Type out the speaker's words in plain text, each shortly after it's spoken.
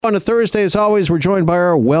On a Thursday, as always, we're joined by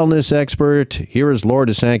our wellness expert. Here is Laura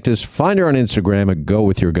DeSanctis. Find her on Instagram at Go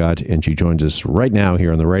With Your Gut, and she joins us right now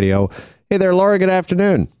here on the radio. Hey there, Laura. Good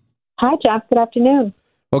afternoon. Hi, Jeff. Good afternoon.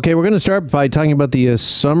 Okay, we're going to start by talking about the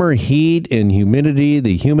summer heat and humidity,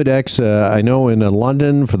 the Humidex. I know in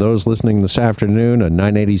London, for those listening this afternoon, a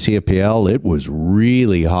 980 CFPL, it was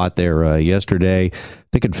really hot there yesterday. I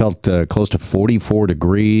think it felt close to 44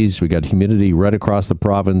 degrees. We got humidity right across the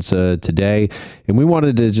province today. And we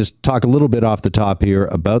wanted to just talk a little bit off the top here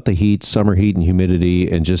about the heat, summer heat and humidity,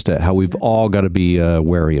 and just how we've all got to be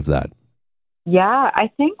wary of that. Yeah, I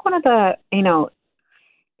think one of the,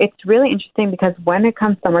 it's really interesting because when it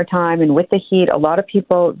comes summertime and with the heat, a lot of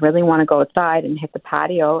people really want to go outside and hit the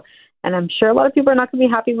patio. And I'm sure a lot of people are not going to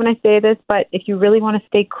be happy when I say this, but if you really want to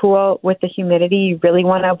stay cool with the humidity, you really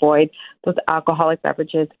want to avoid those alcoholic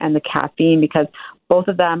beverages and the caffeine because both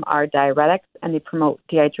of them are diuretics and they promote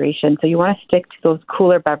dehydration. So you want to stick to those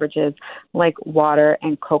cooler beverages like water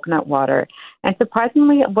and coconut water. And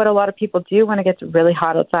surprisingly, what a lot of people do when it gets really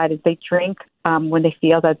hot outside is they drink when they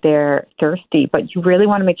feel that they're thirsty. But you really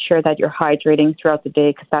want to make sure that you're hydrating throughout the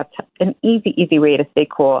day because that's an easy way to stay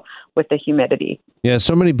cool with the humidity. Yeah,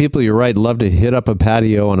 so many people, you're right, love to hit up a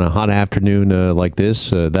patio on a hot afternoon like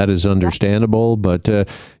this. That is understandable. But,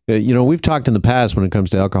 we've talked in the past when it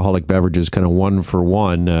comes to alcoholic beverages, kind of one for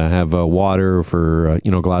one, have water for,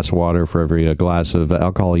 a glass of water for every glass of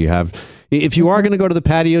alcohol you have. If you are going to go to the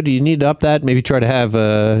patio, do you need to up that? Maybe try to have,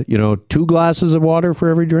 2 glasses of water for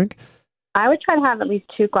every drink? I would try to have at least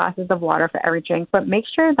 2 glasses of water for every drink, but make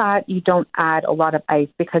sure that you don't add a lot of ice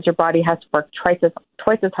because your body has to work twice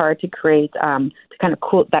as hard to create to kind of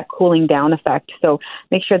cool that cooling down effect. So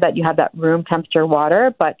make sure that you have that room temperature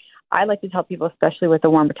water. But I like to tell people, especially with the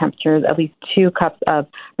warmer temperatures, at least 2 cups of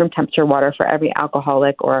room temperature water for every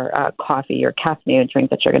alcoholic or coffee or caffeinated drink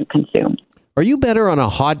that you're going to consume. Are you better on a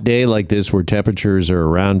hot day like this where temperatures are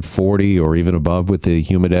around 40 or even above with the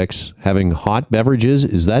Humidex? Having hot beverages,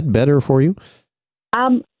 is that better for you?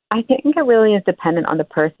 I think it really is dependent on the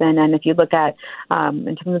person. And if you look at,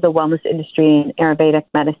 in terms of the wellness industry and Ayurvedic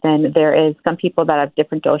medicine, there is some people that have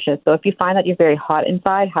different doshas. So if you find that you're very hot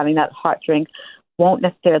inside, having that hot drink won't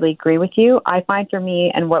necessarily agree with you. I find for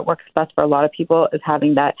me, and what works best for a lot of people, is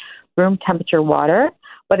having that room temperature water.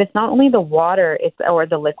 But it's not only the water or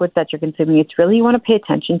the liquids that you're consuming. It's really you want to pay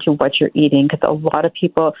attention to what you're eating because a lot of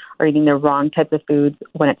people are eating the wrong types of foods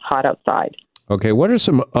when it's hot outside. Okay, what are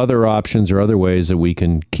some other options or other ways that we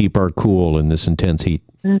can keep our cool in this intense heat?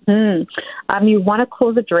 Mm-hmm. You want to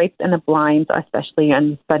close the drapes and the blinds, especially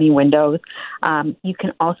on sunny windows. You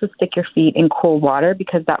can also stick your feet in cold water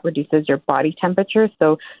because that reduces your body temperature.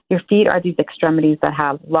 So your feet are these extremities that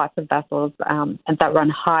have lots of vessels and that run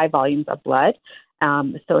high volumes of blood.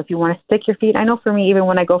 So if you want to stick your feet, I know for me, even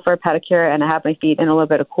when I go for a pedicure and I have my feet in a little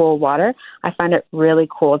bit of cold water, I find it really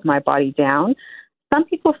cools my body down. Some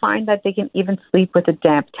people find that they can even sleep with a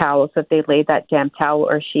damp towel. So if they lay that damp towel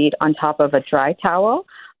or sheet on top of a dry towel,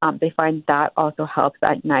 they find that also helps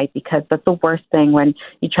at night because that's the worst thing when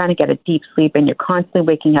you're trying to get a deep sleep and you're constantly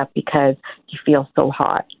waking up because you feel so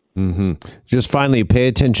hot. Mm-hmm. Just finally, pay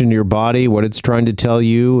attention to your body, what it's trying to tell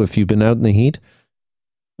you if you've been out in the heat.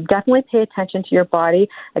 Definitely pay attention to your body.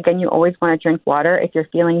 Again, you always want to drink water. If you're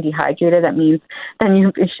feeling dehydrated, that means then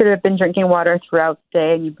you should have been drinking water throughout the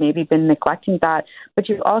day and you've maybe been neglecting that. But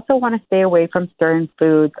you also want to stay away from certain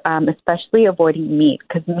foods, especially avoiding meat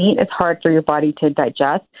because meat is hard for your body to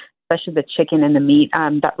digest, especially the chicken and the meat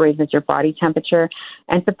that raises your body temperature.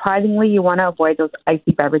 And surprisingly, you want to avoid those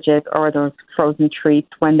icy beverages or those frozen treats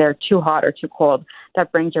when they're too hot or too cold.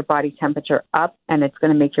 That brings your body temperature up and it's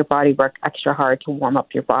going to make your body work extra hard to warm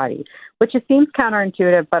up your body, which it seems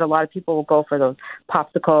counterintuitive, but a lot of people will go for those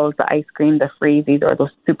popsicles, the ice cream, the freezies, or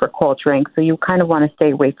those super cold drinks. So you kind of want to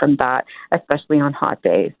stay away from that, especially on hot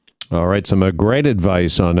days. All right, some great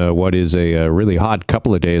advice on what is a really hot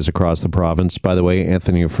couple of days across the province. By the way,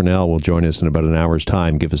 Anthony Fresnel will join us in about an hour's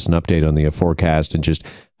time, give us an update on the forecast and just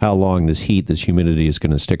how long this heat, this humidity is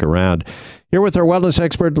going to stick around. Here with our wellness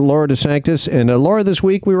expert, Laura DeSanctis. And Laura, this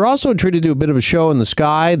week we were also treated to a bit of a show in the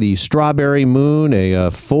sky, the strawberry moon, a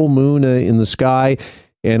full moon in the sky.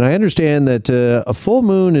 And I understand that a full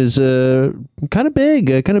moon is kind of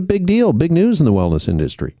big deal, big news in the wellness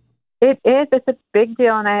industry. It is. It's a big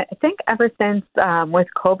deal. And I think ever since with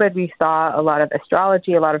COVID, we saw a lot of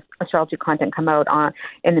astrology content come out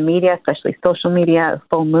in the media, especially social media,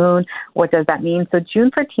 full moon. What does that mean? So June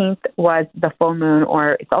 14th was the full moon,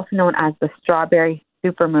 or it's also known as the strawberry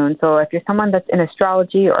supermoon. So if you're someone that's in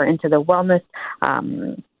astrology or into the wellness,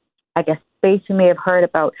 space, you may have heard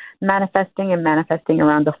about manifesting and manifesting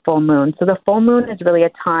around the full moon. So the full moon is really a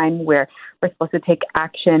time where we're supposed to take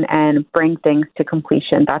action and bring things to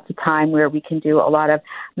completion. That's a time where we can do a lot of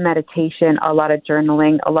meditation, a lot of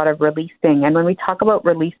journaling, a lot of releasing. And when we talk about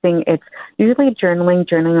releasing, it's usually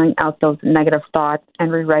journaling out those negative thoughts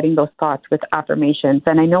and rewriting those thoughts with affirmations.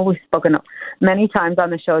 And I know we've spoken many times on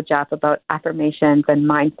the show, Jeff, about affirmations and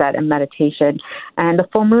mindset and meditation. And the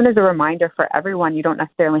full moon is a reminder for everyone. You don't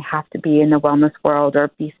necessarily have to be in the wellness world or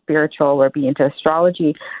be spiritual or be into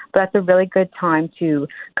astrology, but that's a really good time to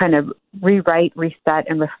kind of rewrite, reset,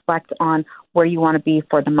 and reflect on where you want to be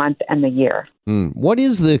for the month and the year. What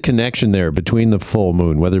is the connection there between the full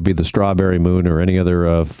moon, whether it be the strawberry moon or any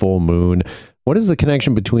other full moon? What is the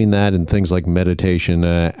connection between that and things like meditation,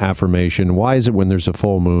 affirmation? Why is it when there's a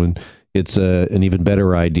full moon, it's an even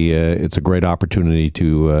better idea? It's a great opportunity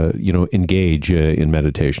to engage in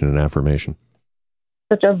meditation and affirmation.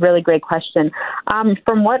 Such a really great question.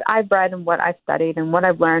 From what I've read and what I've studied and what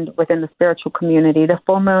I've learned within the spiritual community, the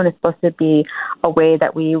full moon is supposed to be a way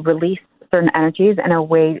that we release certain energies and a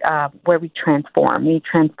way where we transform. We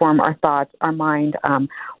transform our thoughts, our mind,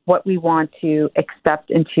 what we want to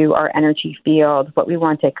accept into our energy field, what we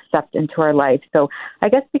want to accept into our life. So I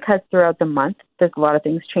guess because throughout the month, there's a lot of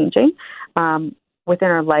things changing. Within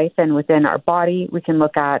our life and within our body, we can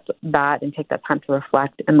look at that and take that time to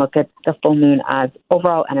reflect and look at the full moon as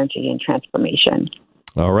overall energy and transformation.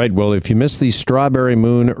 All right. Well, if you missed the strawberry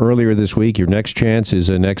moon earlier this week, your next chance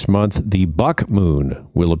is next month. The buck moon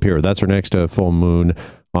will appear. That's our next full moon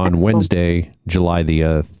on Wednesday, July the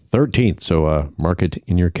 13th. So mark it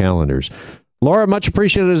in your calendars. Laura, much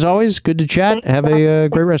appreciated as always. Good to chat. Have a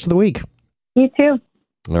great rest of the week. You too.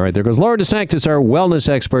 All right. There goes Laura DeSanctis, our wellness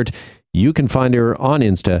expert. You can find her on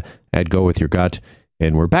Insta at Go With Your Gut.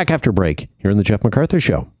 And we're back after break here on The Jeff MacArthur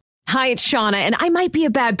Show. Hi, it's Shauna, and I might be a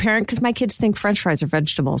bad parent because my kids think French fries are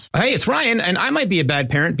vegetables. Hey, it's Ryan, and I might be a bad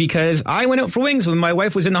parent because I went out for wings when my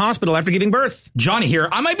wife was in the hospital after giving birth. Johnny here.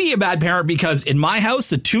 I might be a bad parent because in my house,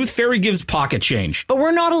 the tooth fairy gives pocket change. But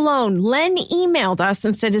we're not alone. Len emailed us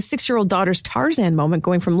and said his 6-year-old daughter's Tarzan moment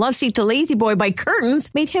going from love seat to lazy boy by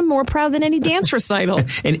curtains made him more proud than any dance recital.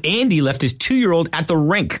 And Andy left his 2-year-old at the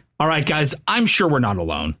rink. All right, guys, I'm sure we're not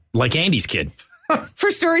alone. Like Andy's kid.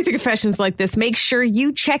 For stories and confessions like this, make sure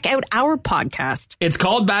you check out our podcast. It's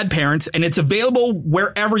called Bad Parents, and it's available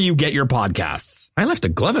wherever you get your podcasts. I left a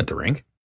glove at the rink.